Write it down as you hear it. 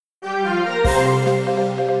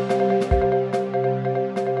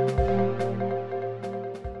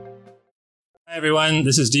everyone,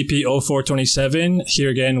 this is DP0427 here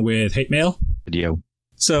again with Hate Mail. Video.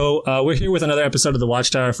 So we're here with another episode of The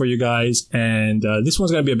Watchtower for you guys, and this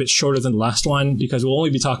one's going to be a bit shorter than the last one because we'll only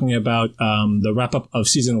be talking about the wrap-up of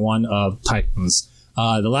Season 1 of Titans.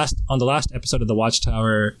 On the last episode of The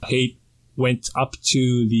Watchtower, Hate went up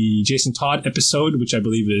to the Jason Todd episode, which I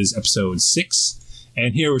believe is episode 6,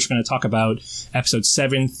 and here we're just going to talk about episodes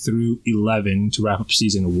 7 through 11 to wrap up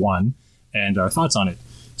Season 1 and our thoughts on it.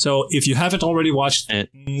 So if you haven't already watched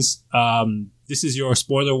Titans, this is your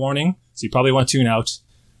spoiler warning, so you probably want to tune out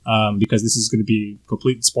because this is going to be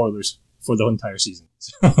complete spoilers for the entire season.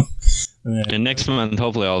 And next month,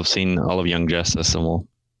 hopefully I'll have seen all of Young Justice and we'll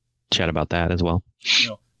chat about that as well.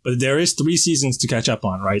 But there is 3 seasons to catch up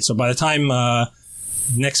on, right? So by the time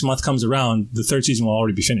next month comes around, the 3rd season will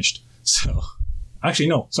already be finished. So actually,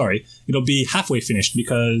 no, sorry. It'll be halfway finished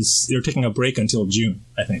because they're taking a break until June,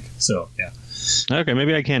 I think. So, yeah. Okay,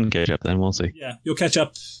 maybe I can catch up then. We'll see. Yeah, you'll catch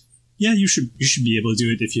up. Yeah, you should be able to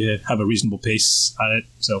do it if you have a reasonable pace at it.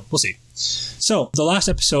 So we'll see. So the last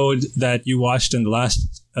episode that you watched in the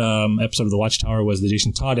last episode of The Watchtower was the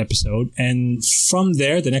Jason Todd episode. And from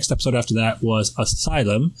there, the next episode after that was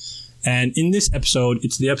Asylum. And in this episode,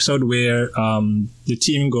 it's the episode where the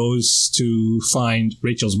team goes to find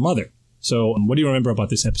Rachel's mother. So what do you remember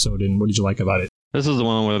about this episode and what did you like about it? This is the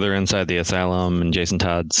one where they're inside the asylum and Jason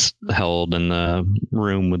Todd's held in the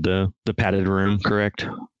room with the padded room, correct?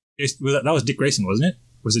 That was Dick Grayson, wasn't it?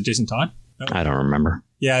 Was it Jason Todd? No. I don't remember.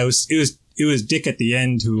 Yeah, it was Dick at the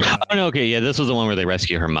end who... oh, no, okay, yeah, this was the one where they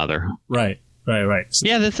rescue her mother. Right. So,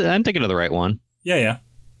 yeah, I'm thinking of the right one. Yeah.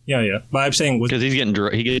 But I'm saying... Because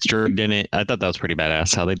he gets drugged in it. I thought that was pretty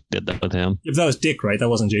badass how they did that with him. Yeah, but that was Dick, right? That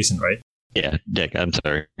wasn't Jason, right? Yeah, Dick, I'm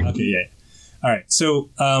sorry. Okay, yeah. All right,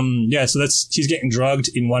 so so he's getting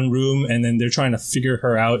drugged in one room, and then they're trying to figure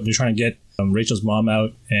her out. They're trying to get Rachel's mom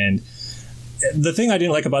out, and the thing I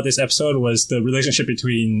didn't like about this episode was the relationship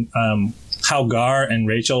between how Gar and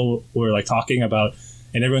Rachel were like talking about,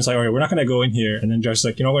 and everyone's like, "All right, we're not going to go in here," and then Josh's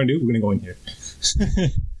like, "You know what we're going to do? We're going to go in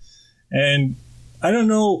here," and I don't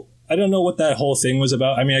know what that whole thing was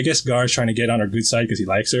about. I mean, I guess Gar's trying to get on her good side because he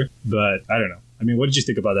likes her, but I don't know. I mean, what did you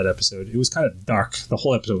think about that episode? It was kind of dark. The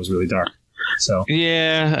whole episode was really dark. So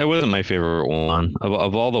yeah, it wasn't my favorite one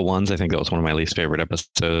of all the ones. I think that was one of my least favorite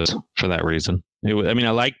episodes for that reason. There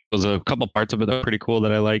was a couple parts of it that were pretty cool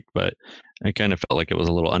that I liked, but I kind of felt like it was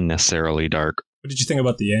a little unnecessarily dark. What did you think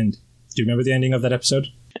about the end? Do you remember the ending of that episode?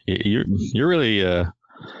 You're really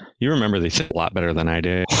you remember these a lot better than I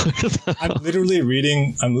did. I'm literally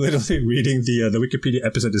reading the Wikipedia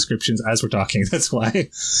episode descriptions as we're talking. That's why.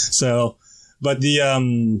 So. But the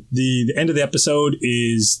end of the episode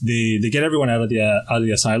is they get everyone out of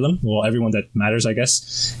the asylum. Well, everyone that matters, I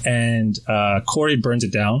guess. And Corey burns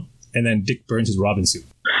it down, and then Dick burns his Robin suit.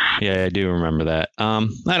 Yeah, I do remember that. I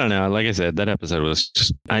don't know. Like I said, that episode was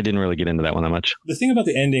just, I didn't really get into that one that much. The thing about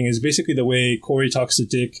the ending is basically the way Corey talks to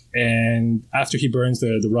Dick, and after he burns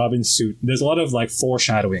the Robin suit, there's a lot of like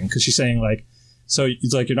foreshadowing because she's saying like, so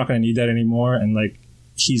it's like you're not going to need that anymore, and like.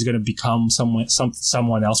 He's going to become someone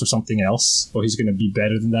else or something else, or he's going to be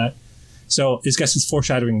better than that. So I guess it's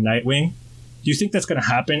foreshadowing Nightwing. Do you think that's going to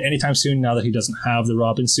happen anytime soon now that he doesn't have the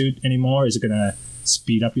Robin suit anymore? Is it going to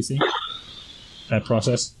speed up, you think, that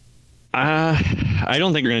process? I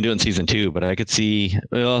don't think they're going to do it in season 2, but I could see,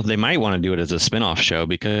 well, they might want to do it as a spinoff show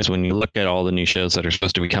because when you look at all the new shows that are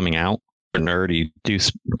supposed to be coming out, for Nerd, you do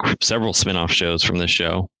several spinoff shows from this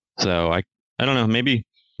show. So I don't know, maybe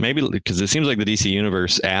because it seems like the DC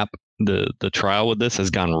Universe app, the trial with this has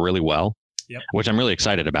gone really well, which I'm really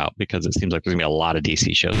excited about because it seems like there's going to be a lot of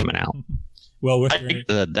DC shows coming out. Well, I think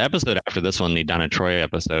the episode after this one, the Donna Troy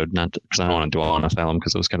episode, not because I don't want to dwell on Asylum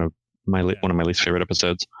because it was kind of one of my least favorite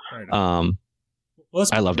episodes. I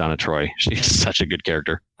love Donna Troy. She's such a good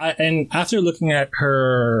character. And after looking at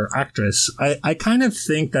her actress, I kind of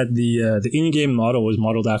think that the in-game model was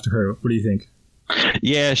modeled after her. What do you think?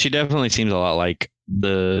 Yeah, she definitely seems a lot like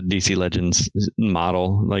the DC Legends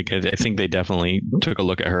model. Like I think they definitely took a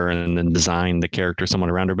look at her and then designed the character somewhat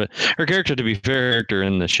around her. But her character, to be fair, character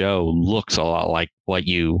in the show looks a lot like what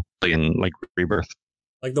you in like Rebirth.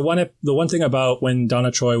 Like the one thing about when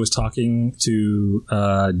Donna Troy was talking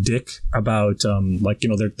to Dick about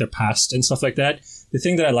their past and stuff like that. The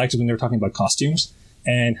thing that I liked was when they were talking about costumes.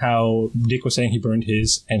 And how Dick was saying he burned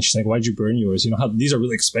his, and she's like, "Why'd you burn yours? You know how these are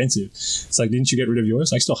really expensive." It's like, "Didn't you get rid of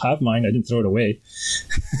yours?" I still have mine. I didn't throw it away.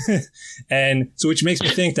 And so, which makes me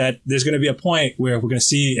think that there's going to be a point where we're going to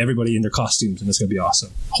see everybody in their costumes, and it's going to be awesome.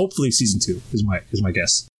 Hopefully, season 2 is my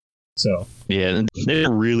guess. So yeah, they did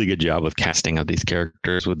a really good job of casting of these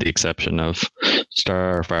characters, with the exception of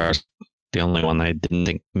Starfire. the only one that I didn't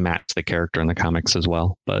think matched the character in the comics as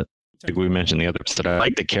well. But like we mentioned the other episode, I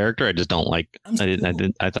like the character. I just don't like. I thought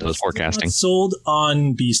it was forecasting. I'm not sold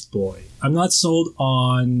on Beast Boy. I'm not sold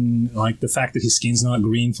on like the fact that his skin's not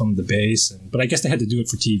green from the base. But I guess they had to do it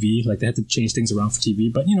for TV. Like they had to change things around for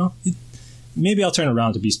TV. But maybe I'll turn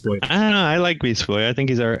around to Beast Boy. I don't know. I like Beast Boy. I think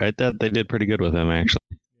he's alright. I thought they did pretty good with him actually.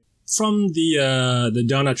 From the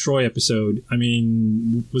Donna Troy episode, I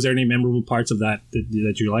mean, was there any memorable parts of that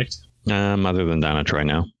you liked? Other than Donna Troy,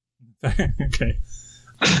 now. Okay.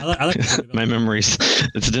 I like my memories.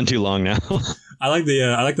 It's been too long now. I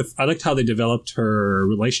liked how they developed her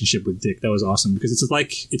relationship with Dick. That was awesome because it's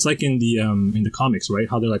like in the comics, right?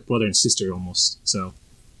 How they're like brother and sister almost. So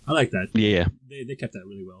I like that. Yeah. They kept that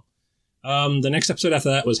really well. The next episode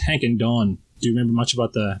after that was Hank and Dawn. Do you remember much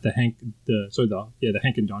about the Hank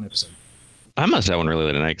and Dawn episode? I must have one really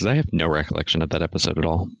late at night because I have no recollection of that episode at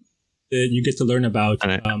all. You get to learn about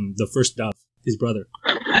the first Dove, his brother.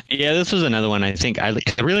 Yeah, this was another one. I think I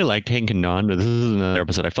really liked Hank and Dawn, but this is another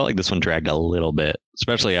episode. I felt like this one dragged a little bit,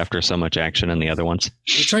 especially after so much action in the other ones.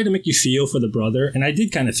 They tried to make you feel for the brother, and I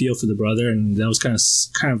did kind of feel for the brother, and that was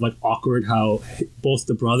kind of like awkward how both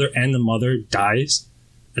the brother and the mother dies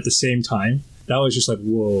at the same time. That was just like,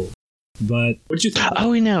 whoa. But what did you think?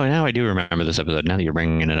 Oh, now I do remember this episode. Now that you're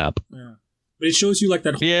bringing it up. Yeah. But it shows you like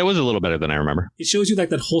that. Yeah, it was a little better than I remember. It shows you like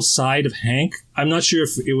that whole side of Hank. I'm not sure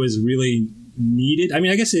if it was really needed. I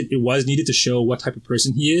mean, I guess it was needed to show what type of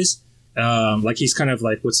person he is. Like he's kind of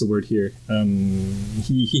like, what's the word here?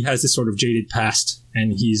 He has this sort of jaded past,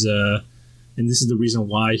 and he's and this is the reason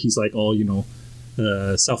why he's like all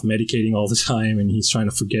self-medicating all the time, and he's trying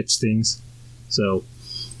to forget things. So.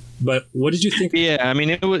 But what did you think? Yeah, I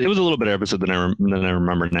mean, it was a little better episode than I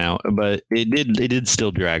remember now, but it did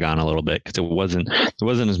still drag on a little bit because there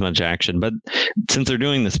wasn't as much action. But since they're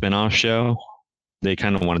doing the spinoff show, they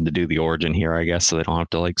kind of wanted to do the origin here, I guess, so they don't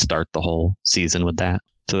have to like start the whole season with that.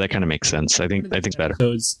 So that kind of makes sense. I think it's better.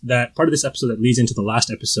 So it's that part of this episode that leads into the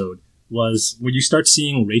last episode was when you start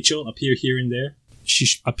seeing Rachel appear here and there.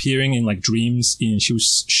 She's appearing in like dreams, and she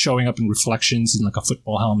was showing up in reflections in like a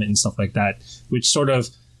football helmet and stuff like that, which sort of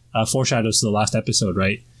foreshadows to the last episode,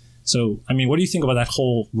 right? So, I mean, what do you think about that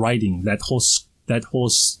whole writing, that whole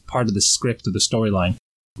part of the script of the storyline,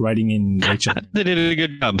 writing in Rachel? They did a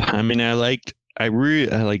good job. I mean, I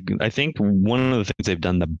think one of the things they've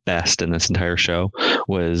done the best in this entire show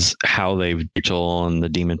was how they've Rachel and the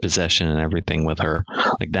demon possession and everything with her.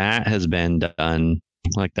 Like that has been done.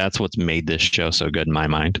 Like that's what's made this show so good in my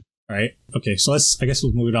mind. All right. Okay. So I guess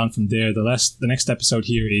we'll move it on from there. The next episode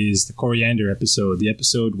here is the Coriander episode, the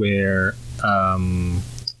episode where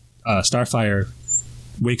Starfire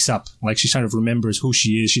wakes up, like she kind of remembers who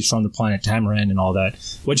she is. She's from the planet Tamaran and all that.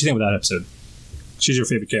 What do you think of that episode? She's your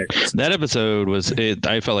favorite character. That episode was it.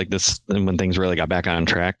 I felt like this when things really got back on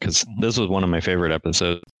track because this was one of my favorite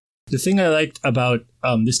episodes. The thing I liked about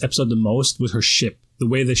this episode the most was her ship, the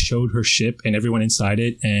way they showed her ship and everyone inside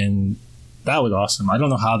it, and that was awesome. I don't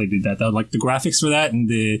know how they did that. Like the graphics for that and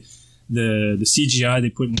the CGI they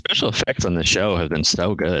put in. Special effects on the show have been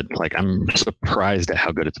so good. Like I'm surprised at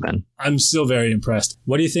how good it's been. I'm still very impressed.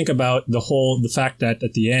 What do you think about the fact that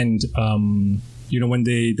at the end, when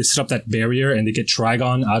they set up that barrier and they get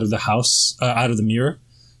Trigon out of the house, out of the mirror,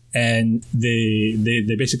 and they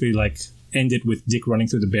basically like end it with Dick running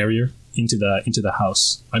through the barrier into the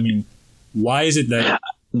house. I mean, why is it that?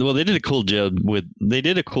 Well, they did a cool job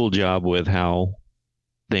with how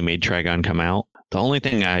they made Trigon come out. The only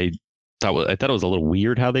thing I thought it was a little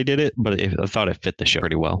weird how they did it, but I thought it fit the show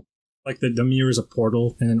pretty well. Like the mirror is a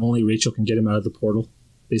portal, and then only Rachel can get him out of the portal,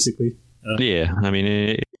 basically. Yeah, I mean,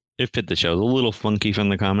 it fit the show. It's a little funky from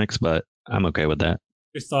the comics, but I'm okay with that.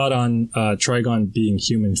 Your thought on Trigon being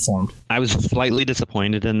human formed? I was slightly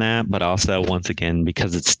disappointed in that, but also once again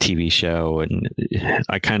because it's a TV show, and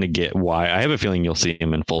I kind of get why. I have a feeling you'll see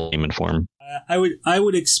him in full human form. I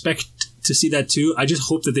would expect to see that too. I just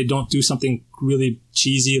hope that they don't do something really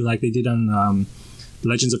cheesy like they did on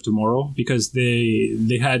Legends of Tomorrow, because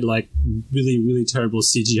they had like really, really terrible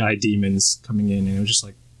CGI demons coming in, and it was just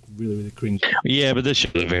like really, really cringe. Yeah, but this show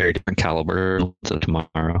is a very different caliber to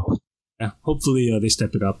Tomorrow. Yeah, hopefully they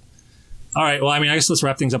step it up. All right, well, I mean, I guess let's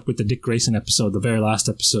wrap things up with the Dick Grayson episode, the very last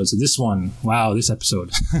episode. So this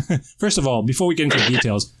episode. First of all, before we get into the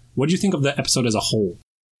details, what do you think of the episode as a whole?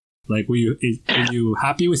 Like, were you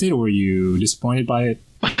happy with it, or were you disappointed by it?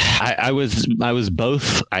 I was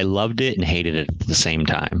both. I loved it and hated it at the same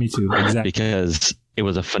time. Me too, exactly. Because it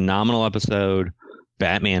was a phenomenal episode.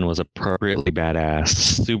 Batman was appropriately badass,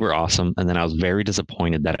 super awesome, and then I was very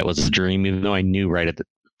disappointed that it was a dream, even though I knew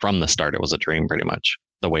from the start it was a dream, pretty much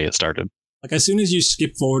the way it started. Like as soon as you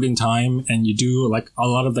skip forward in time and you do like a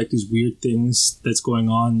lot of like these weird things that's going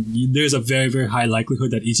on, there's a very, very high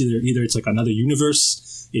likelihood that either it's like another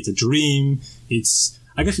universe, it's a dream,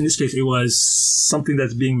 I guess in this case it was something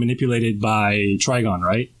that's being manipulated by Trigon,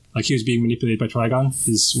 right? Like he was being manipulated by Trigon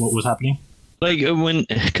is what was happening. Like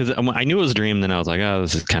because I knew it was a dream, then I was like, oh,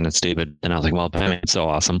 this is kind of stupid. Then I was like, well, Batman's so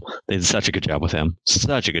awesome. They did such a good job with him.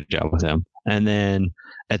 And then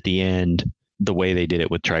at the end, the way they did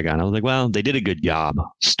it with Trigon, I was like, well, they did a good job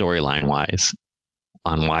storyline wise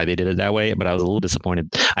on why they did it that way. But I was a little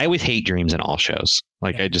disappointed. I always hate dreams in all shows.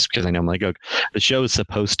 Like because I know I'm like, okay, the show is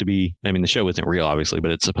supposed to be, I mean, the show isn't real, obviously,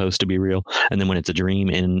 but it's supposed to be real. And then when it's a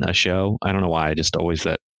dream in a show, I don't know why.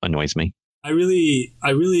 That annoys me. I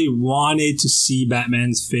really wanted to see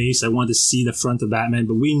Batman's face. I wanted to see the front of Batman,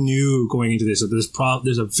 but we knew going into this that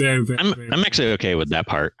there's a very, very. I'm actually okay with that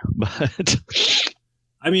part, but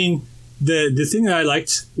I mean, the thing that I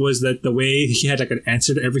liked was that the way he had like an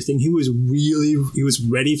answer to everything. He was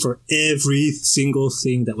ready for every single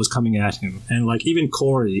thing that was coming at him, and like even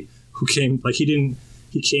Corey, who came, like he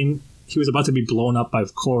was about to be blown up by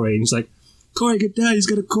Corey, and he's like, Corey, get down! He's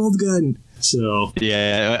got a cold gun. So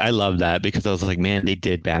yeah, I love that because I was like, man, they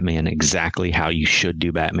did Batman exactly how you should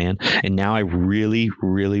do Batman. And now I really,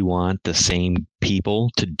 really want the same people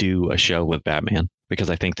to do a show with Batman because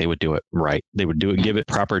I think they would do it right. They would give it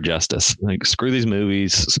proper justice. Like screw these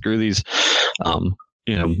movies, screw these,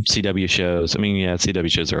 CW shows. I mean, yeah, CW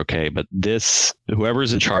shows are okay, but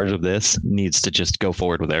whoever's in charge of this needs to just go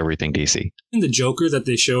forward with everything DC. And the Joker that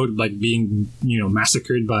they showed like being,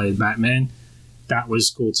 massacred by Batman. That was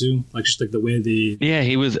cool too. Like just like the way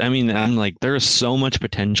he was. I mean, I'm like, there's so much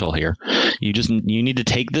potential here. You need to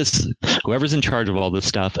take this, whoever's in charge of all this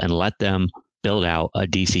stuff, and let them build out a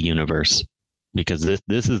DC universe because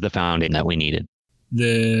this is the founding that we needed.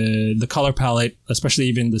 The color palette, especially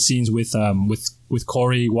even the scenes with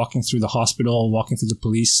Corey walking through the hospital, walking through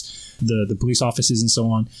the police offices and so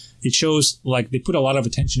on. It shows like they put a lot of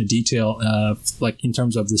attention to detail, like in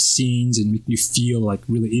terms of the scenes and make you feel like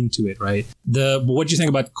really into it, right? What do you think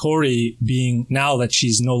about Corey being, now that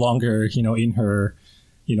she's no longer, in her,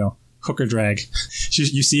 hooker drag?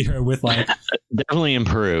 You see her with like definitely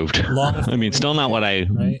improved. I mean, still not what I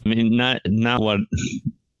mean, not what.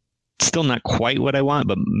 Still not quite what I want,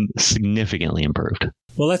 but significantly improved.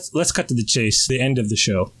 Well, let's cut to the chase. The end of the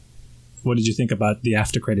show. What did you think about the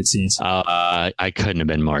after credit scenes? I couldn't have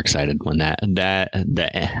been more excited when that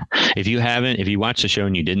if you watch the show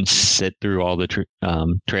and you didn't sit through all the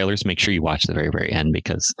trailers, make sure you watch the very, very end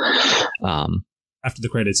because after the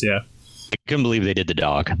credits, yeah. I couldn't believe they did the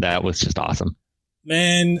dog. That was just awesome.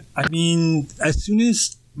 Man, I mean, as soon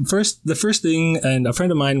as the first thing, and a friend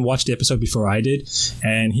of mine watched the episode before I did,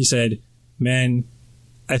 and he said, man,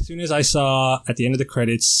 as soon as I saw at the end of the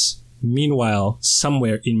credits, meanwhile,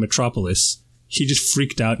 somewhere in Metropolis, he just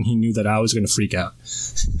freaked out and he knew that I was going to freak out.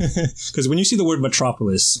 Because when you see the word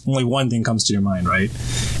Metropolis, only one thing comes to your mind, right?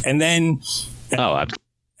 And then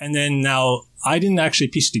now I didn't actually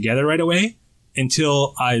piece it together right away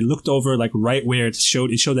until I looked over like right where it showed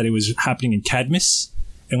that it was happening in Cadmus.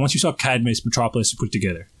 And once you saw Cadmus, Metropolis, you put it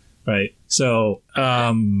together, right? So,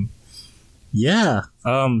 Superboy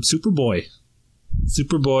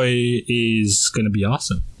is going to be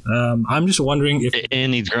awesome. I'm just wondering if...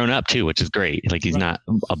 And he's grown up too, which is great. Like he's not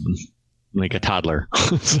like a toddler.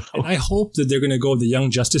 So. And I hope that they're going to go the Young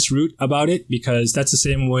Justice route about it because that's the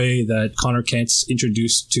same way that Connor Kent's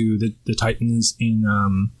introduced to the Titans in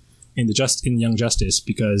Young Justice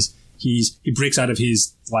because he breaks out of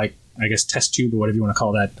his like, I guess, test tube or whatever you want to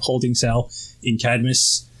call that, holding cell in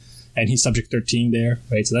Cadmus, and he's Subject 13 there,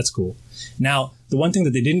 right? So that's cool. Now, the one thing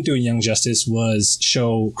that they didn't do in Young Justice was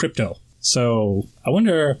show Krypto. So I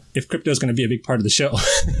wonder if Krypto is going to be a big part of the show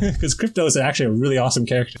because Krypto is actually a really awesome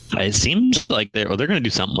character. It seems like they're going to do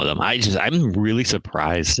something with him. I'm really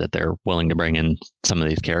surprised that they're willing to bring in some of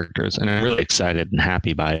these characters, and I'm really excited and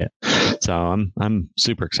happy by it. So I'm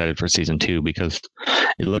super excited for season 2 because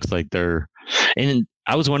it looks like and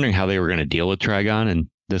I was wondering how they were going to deal with Trigon, and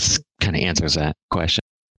this kind of answers that question.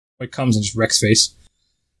 It comes and just wrecks face.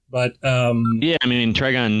 But yeah, I mean,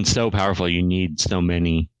 Trigon's so powerful. You need so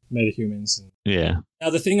many metahumans. Yeah. Now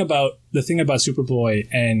the thing about Superboy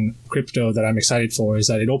and Krypto that I'm excited for is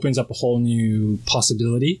that it opens up a whole new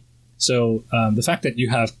possibility. So the fact that you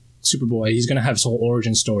have Superboy, he's going to have his whole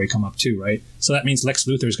origin story come up too, right? So that means Lex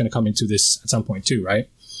Luthor is going to come into this at some point too, right?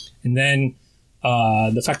 And then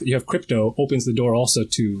the fact that you have Krypto opens the door also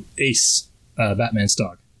to Ace, Batman's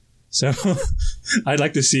dog. So I'd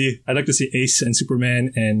like to see Ace and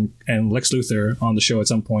Superman and Lex Luthor on the show at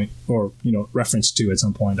some point, or reference to at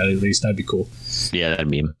some point at least. That'd be cool. Yeah, that'd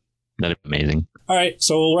that'd be amazing. All right,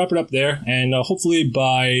 so we'll wrap it up there, and hopefully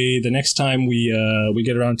by the next time we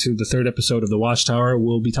get around to the third episode of The Watchtower,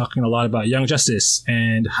 we'll be talking a lot about Young Justice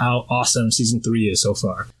and how awesome season 3 is so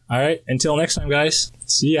far. All right, until next time, guys.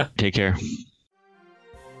 See ya. Take care.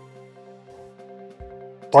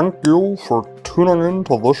 Thank you for tuning in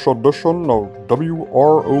to this edition of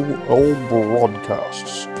WROL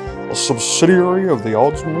Broadcasts, a subsidiary of The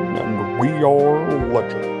Oddsman and We Are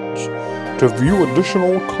Legends. To view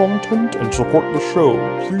additional content and support the show,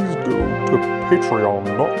 please go to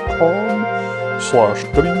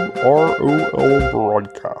patreon.com/WROL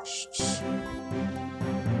Broadcasts.